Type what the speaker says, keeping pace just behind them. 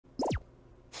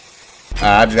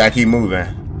I just gotta keep moving.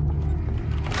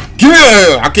 Give me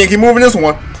a, I can't keep moving this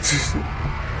one.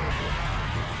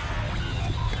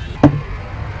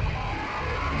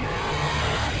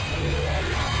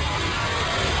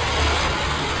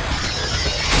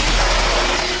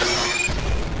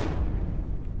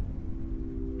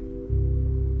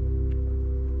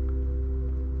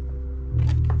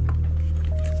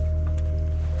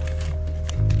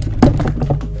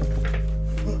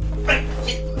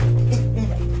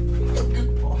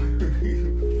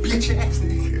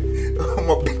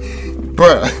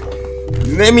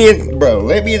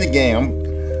 Let me in the game.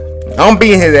 I'm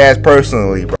beating his ass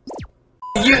personally, bro.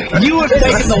 You have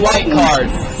taken the white card.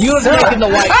 You have taken the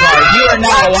white card. You are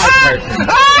not a white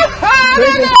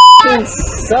person.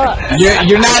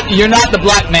 You're not the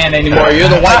black man anymore. You're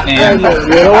the white man.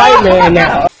 You're the white man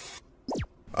now.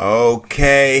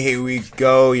 Okay, here we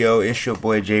go, yo. It's your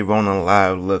boy Jaromna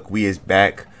live. Look, we is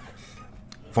back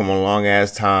from a long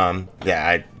ass time that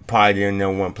I probably didn't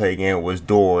know when to play again was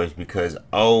Doors because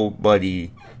old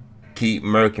buddy keep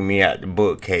murking me out the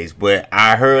bookcase. But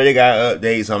I heard they got an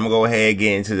update, so I'm gonna go ahead and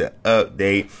get into the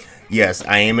update. Yes,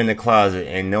 I am in the closet,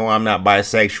 and no, I'm not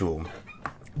bisexual.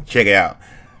 Check it out.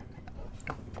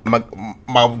 My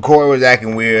recorder was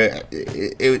acting weird.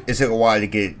 It took a while to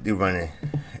get it running.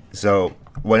 So,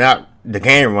 well, not the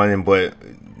game running, but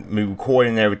me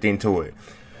recording everything to it.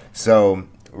 So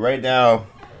right now,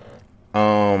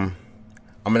 I'm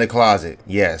in the closet.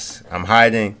 Yes, I'm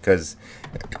hiding because,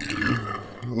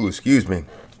 ooh, excuse me,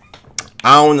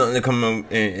 I don't know to come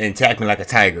and attack me like a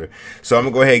tiger. So I'm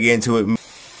gonna go ahead and get into it.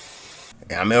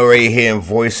 I'm already hearing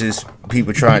voices,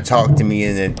 people trying to talk to me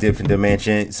in a different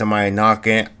dimension. Somebody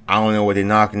knocking. I don't know what they're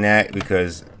knocking at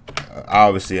because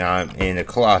obviously I'm in the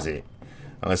closet.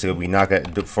 Unless it'll be knocking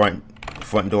at the front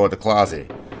door of the closet.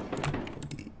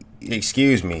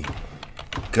 Excuse me.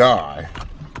 God.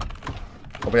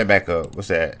 Open that back up. What's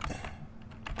that?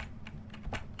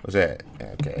 What's that?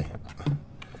 Okay.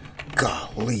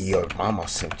 Golly, yo, mama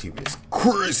sensitivity is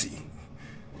crazy.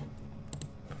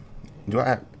 Do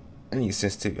I need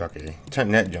sensitivity? Okay, turn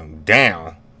that junk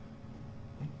down.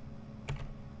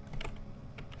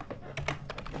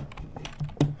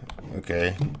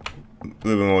 Okay, a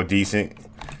little bit more decent.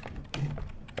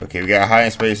 Okay, we got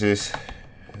hiding spaces.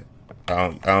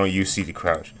 I don't use seated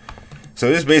crouch. So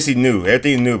this is basically new.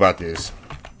 Everything new about this.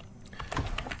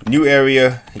 New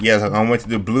area. Yes, I went to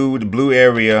the blue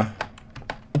area.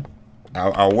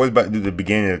 I was about to do the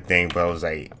beginning of the thing, but I was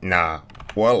like, nah.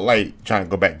 Well, like trying to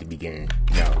go back to the beginning.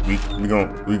 No,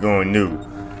 we going new.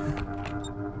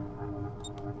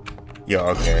 Yo,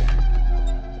 okay.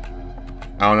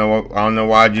 I don't know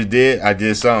what I just did. I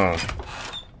did something.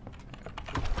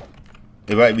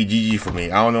 It might be GG for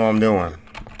me. I don't know what I'm doing.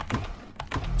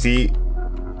 See,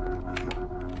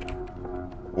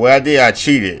 what I did, I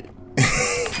cheated.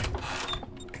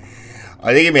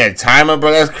 Oh, they give me a timer,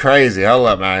 bro. That's crazy. Hold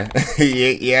up, man.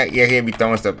 yeah, can't be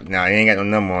throwing stuff. Nah, they ain't got no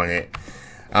number on it.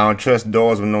 I don't trust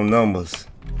doors with no numbers.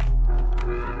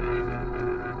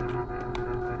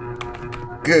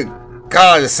 Good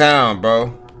God, the sound,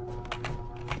 bro.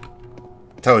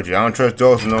 Told you, I don't trust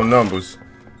doors with no numbers.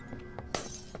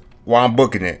 Why I'm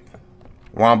booking it?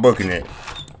 Why I'm booking it?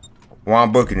 Why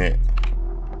I'm booking it?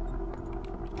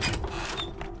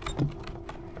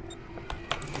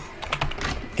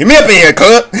 Get me up in here,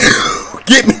 cuz.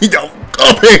 Get me the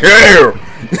up in here.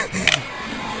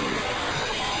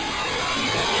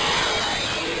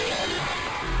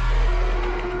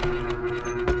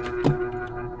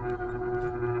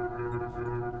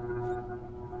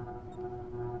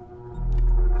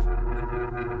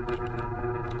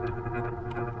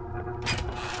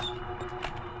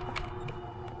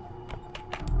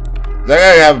 They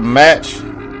gotta have a match.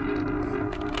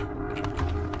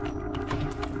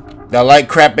 That light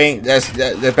crap ain't that's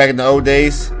back in the old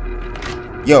days.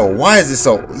 Yo, why is it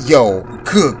so? Yo,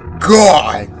 good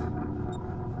God!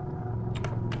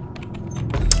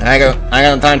 I ain't got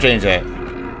no time to change that.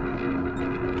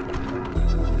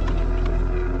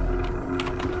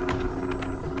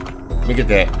 Let me get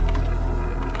that.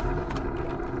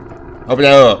 Open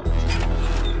that up.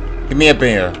 Get me up in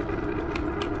here.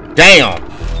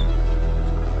 Damn.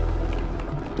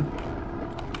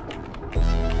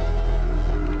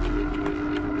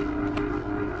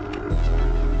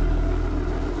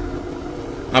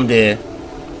 I'm dead.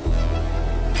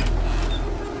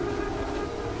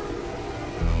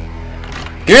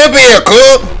 Get up here,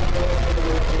 club!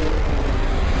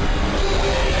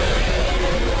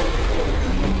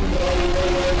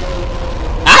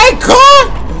 I come!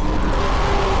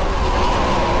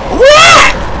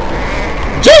 What?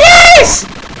 Jeez!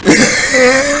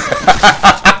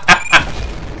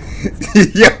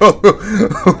 Yo,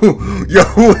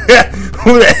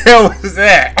 who the hell was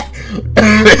that?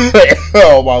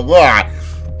 Oh my god.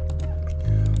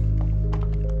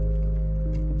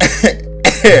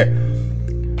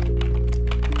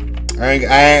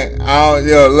 I don't,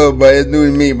 yo, look, but it's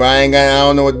new to me, but I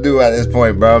don't know what to do at this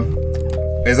point, bro.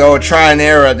 It's all try and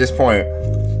error at this point.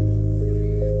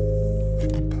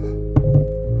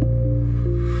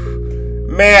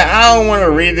 Man, I don't want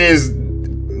to read this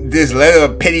letter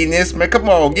of pittiness, man. Come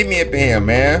on, get me up in here,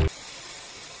 man.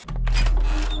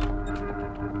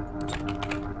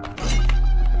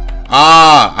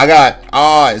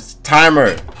 It's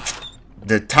timer.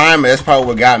 The timer, that's probably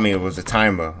what got me. It was the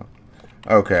timer.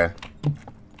 Okay.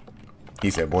 He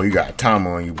said, boy, you got a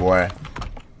timer on you, boy.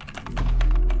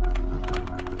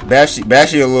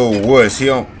 Bashy a little wuss. He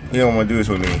don't want to do this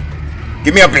with me.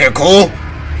 Get me up in here, cool.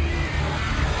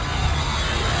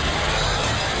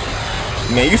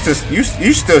 Man, you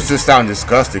still just sound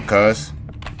disgusted, cuz.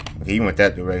 Okay, you went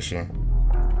that direction.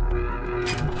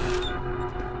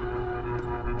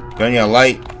 Turn your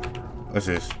light. What's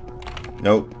this?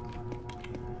 Nope.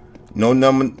 No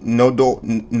number, no door,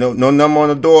 no number on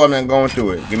the door. I'm not going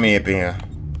through it. Get me up in here.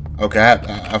 Okay,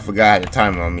 I forgot I had the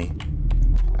timer on me.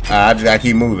 I just gotta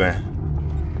keep moving.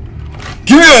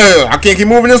 Get here! I can't keep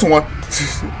moving this one.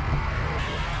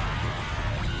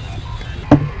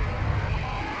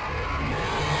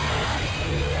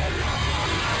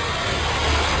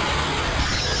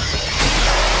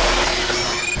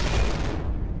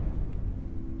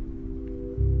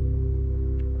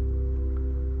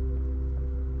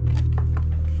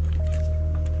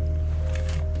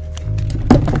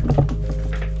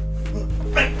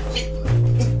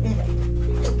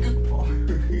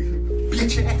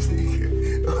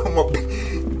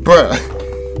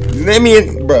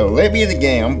 Let me in the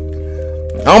game.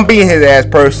 I'm beating his ass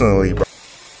personally, bro.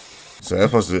 So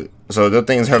that's supposed to. So those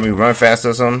things hurt me run faster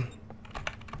or something.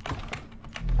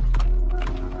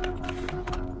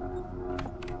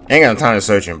 Ain't got time to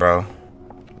searching, bro.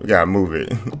 We gotta move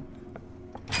it.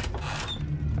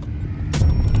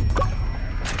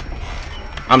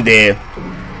 I'm dead.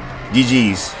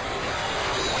 GG's.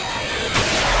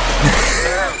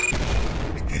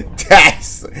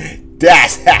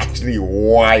 That's actually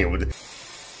wild.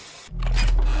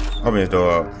 Open this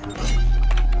door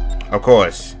up. Of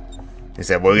course. He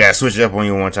said, well, we gotta switch it up on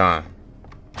you one time.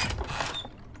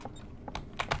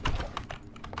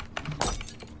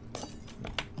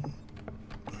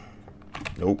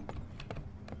 Nope.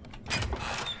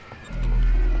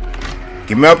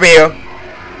 Get me up here.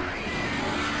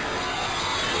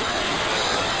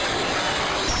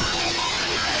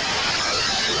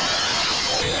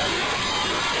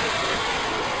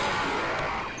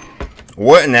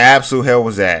 What in the absolute hell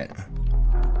was that?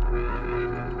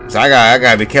 So I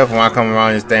gotta be careful when I come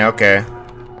around this thing. Okay.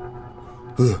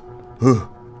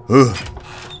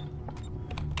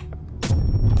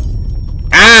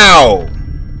 Ow!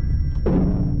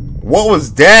 What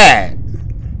was that?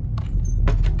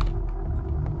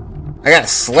 I got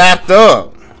slapped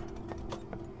up.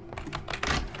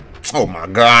 Oh my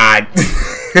god.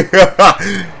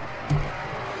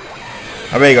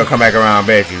 I bet you gonna come back around, I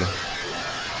bet you.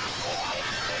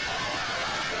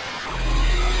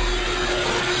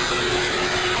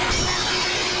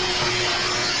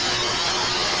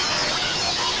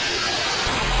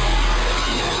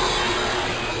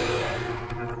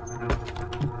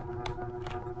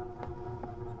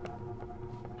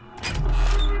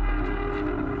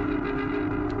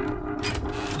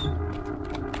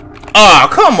 Oh,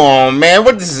 come on, man.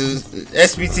 What this is?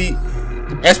 SBC?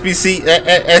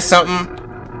 S something?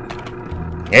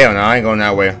 Hell no, I ain't going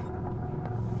that way.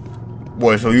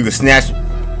 Boy, so you can snatch it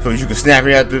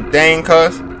out the thing,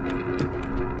 cuz?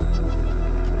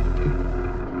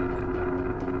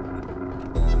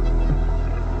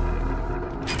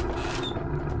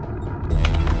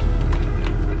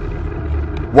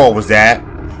 What was that?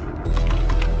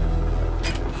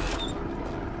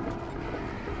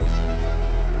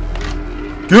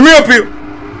 Get me up here!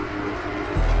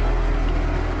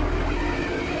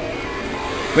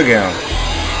 Look at him.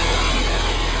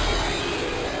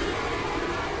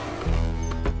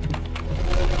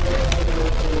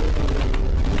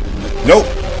 Nope.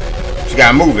 She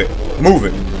gotta move it. Move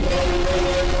it.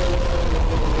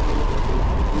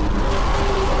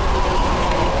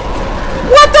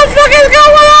 What the fuck is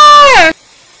going on?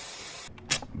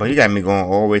 But you got me going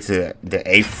all the way to the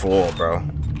 8th floor, bro.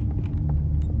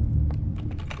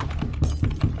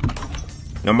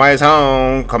 Nobody's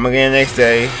home. Come again next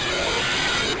day.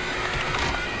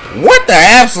 What the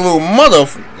absolute mother?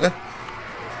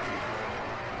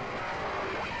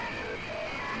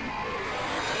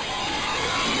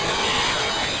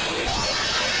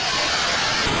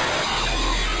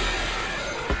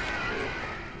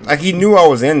 Like, he knew I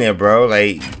was in there, bro.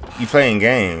 Like, you playing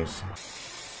games.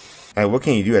 Like, what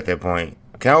can you do at that point?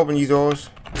 Can I open these doors?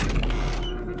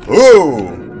 Ooh!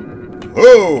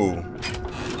 Ooh!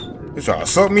 They try to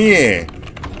suck me in.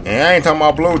 And I ain't talking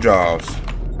about blowjobs.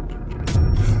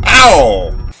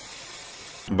 Ow!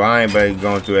 But I ain't better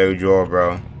going through every drawer,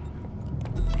 bro.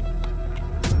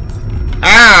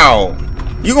 Ow!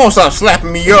 You gonna stop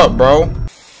slapping me up, bro.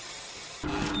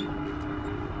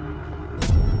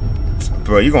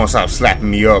 Bro, you gonna stop slapping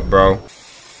me up, bro.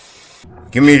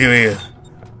 Give me the here.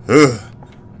 Ugh.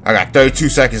 I got 32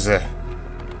 seconds left.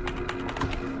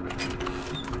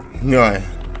 None.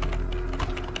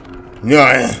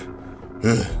 None.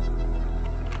 Ugh.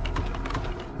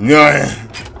 None.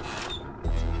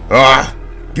 Ah,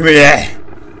 give me that.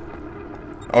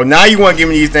 Oh, now you want to give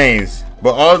me these things.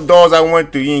 But all the doors I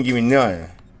went through, you ain't give me nothing.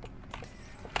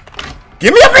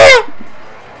 Give me up here!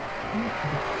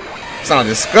 Sounds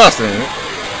disgusting.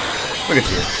 Look at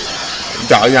you.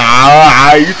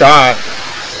 You thought.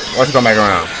 Watch you come back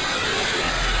around.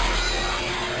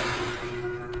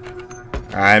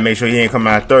 Alright, make sure he ain't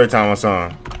coming out a third time or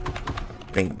something.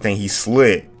 Think he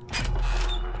slid.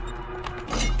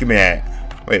 Give me that.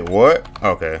 Wait, what?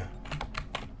 Okay.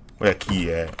 Where that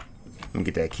key at? Let me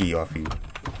get that key off you.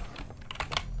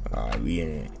 Alright, we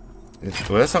in it. Was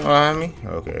that something behind me?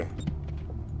 Okay.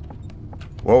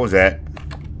 What was that?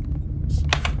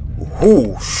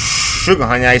 Ooh, sugar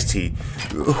honey iced tea.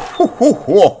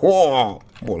 Boy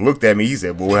looked at me. He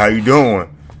said, "Boy, how you doing?"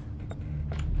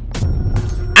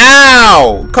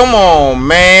 Ow! Come on,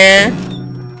 man.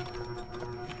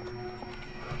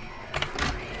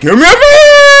 Give me a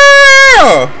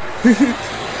bill!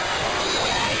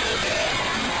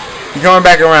 He coming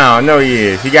back around. No, he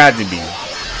is. He got to be.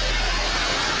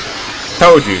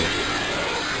 Told you.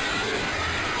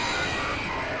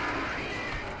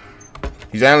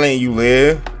 He's not letting you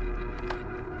live.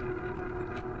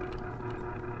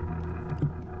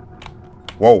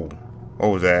 Whoa. What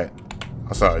was that?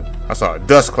 I saw a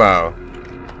dust cloud.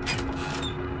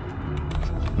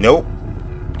 Nope.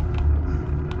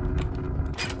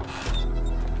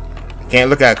 Can't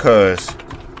look at cuz.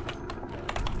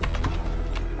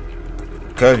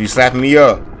 Cuz you slapping me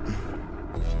up.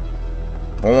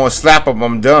 I want to slap him,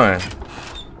 I'm done.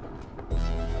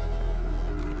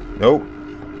 Nope.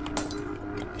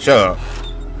 Shut up.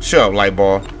 Shut up, light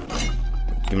ball.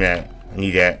 Give me that. I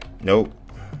need that. Nope.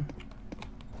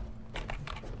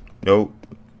 Nope.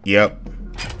 Yep.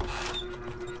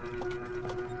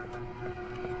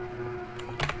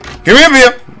 Give me a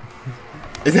beer.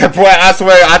 Is that boy? I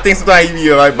swear, I think sometimes he be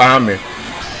right behind me.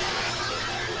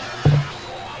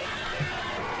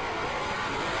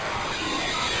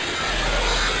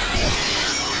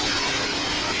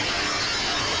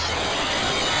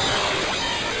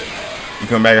 You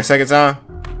come back a second time?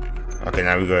 Okay,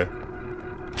 now we good.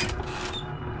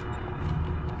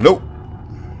 Nope.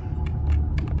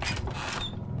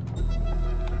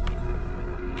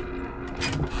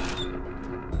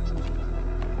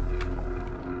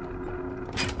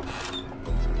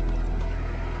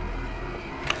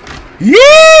 Yee!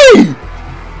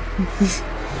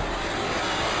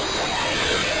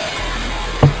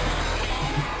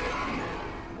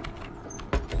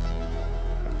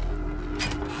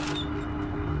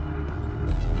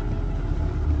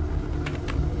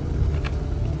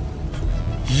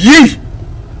 Yee!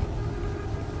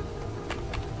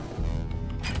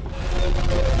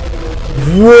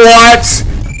 What?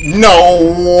 No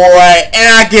way! And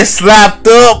I get slapped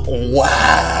up?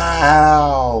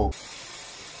 Wow!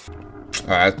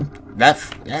 Alright,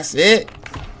 that's it.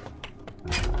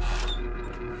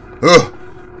 Ugh,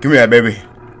 give me that, baby.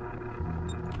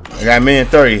 I got a minute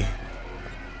 30.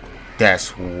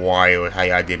 That's wild how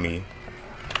y'all did me.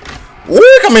 Ooh,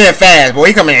 he coming in fast, boy.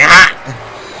 He coming in hot.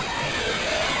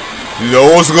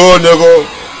 Yo, what's good, nigga?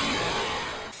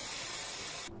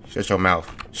 Shut your mouth.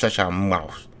 Shut your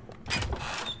mouth.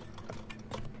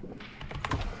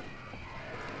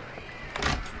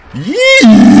 Yee!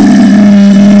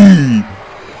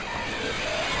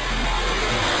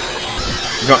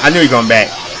 I knew he going back.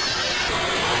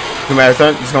 Come back a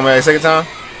just come back a second time?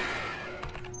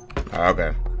 Oh,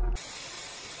 okay.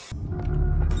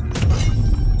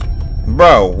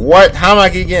 Bro, what? How am I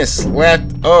getting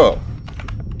slapped up?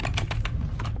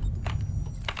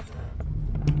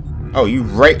 Oh, you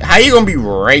right? How you gonna be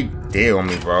right there on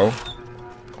me, bro?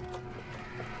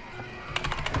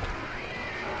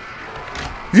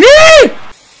 Yeah!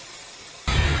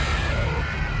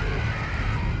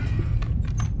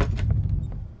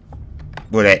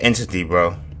 Boy, that entity,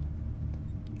 bro.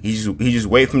 He just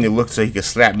wait for me to look so he can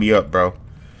slap me up, bro.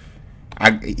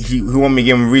 He want me to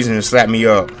give him a reason to slap me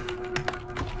up.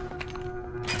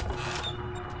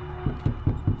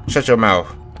 Shut your mouth.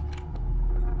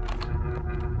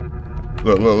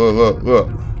 Look.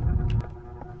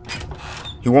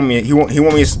 He want me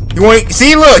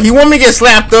see, look, he want me to get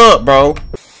slapped up, bro.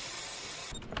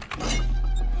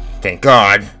 Thank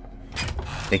God.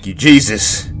 Thank you,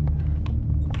 Jesus.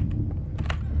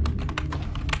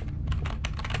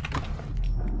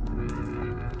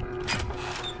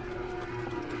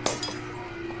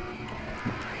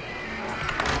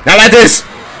 Not like this.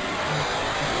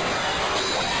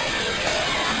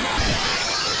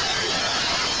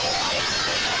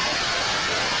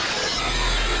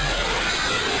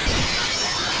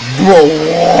 Bro,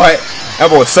 what? That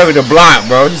boy sucking the block,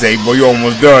 bro. He say, boy, you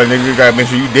almost done, nigga. You gotta make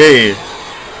sure you dead.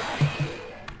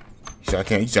 He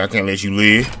said, I can't let you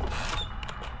live.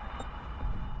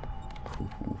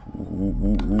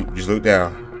 Just look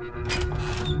down.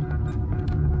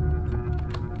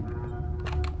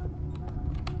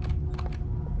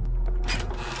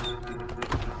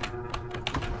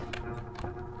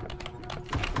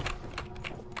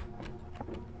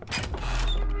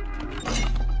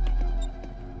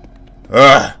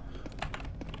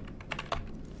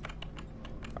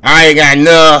 I ain't got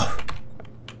enough.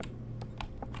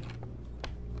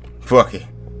 Fuck it.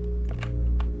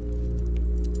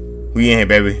 We in here,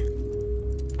 baby.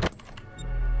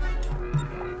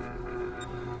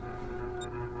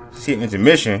 Skip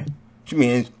intermission? What you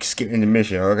mean skip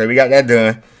intermission? Okay, we got that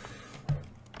done.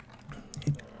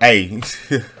 Hey,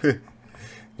 the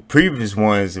previous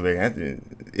ones, man,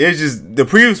 it's just the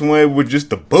previous one was just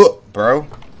the book, bro.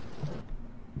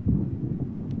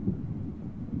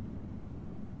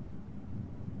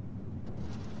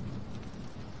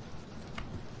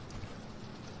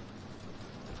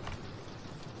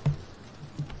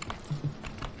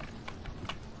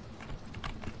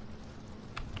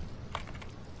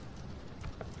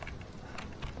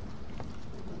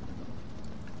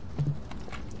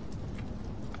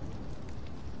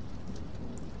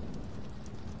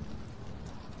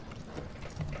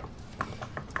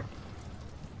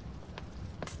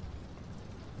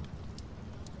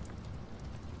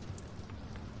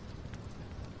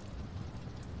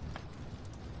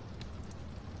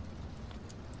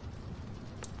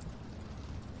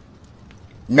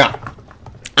 Nah.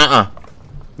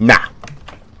 Nah.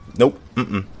 Nope.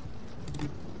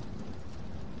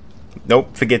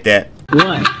 Nope. Forget that.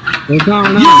 What? What's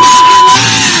going on?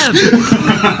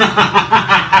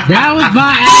 That was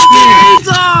by accident.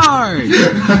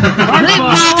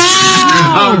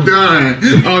 I'm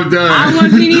done. I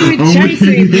wasn't even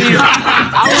chasing him.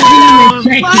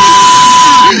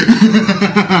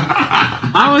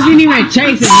 I wasn't even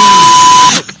chasing him.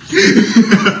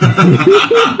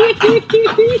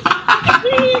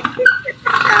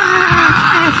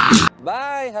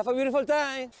 Bye, have a beautiful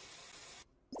time.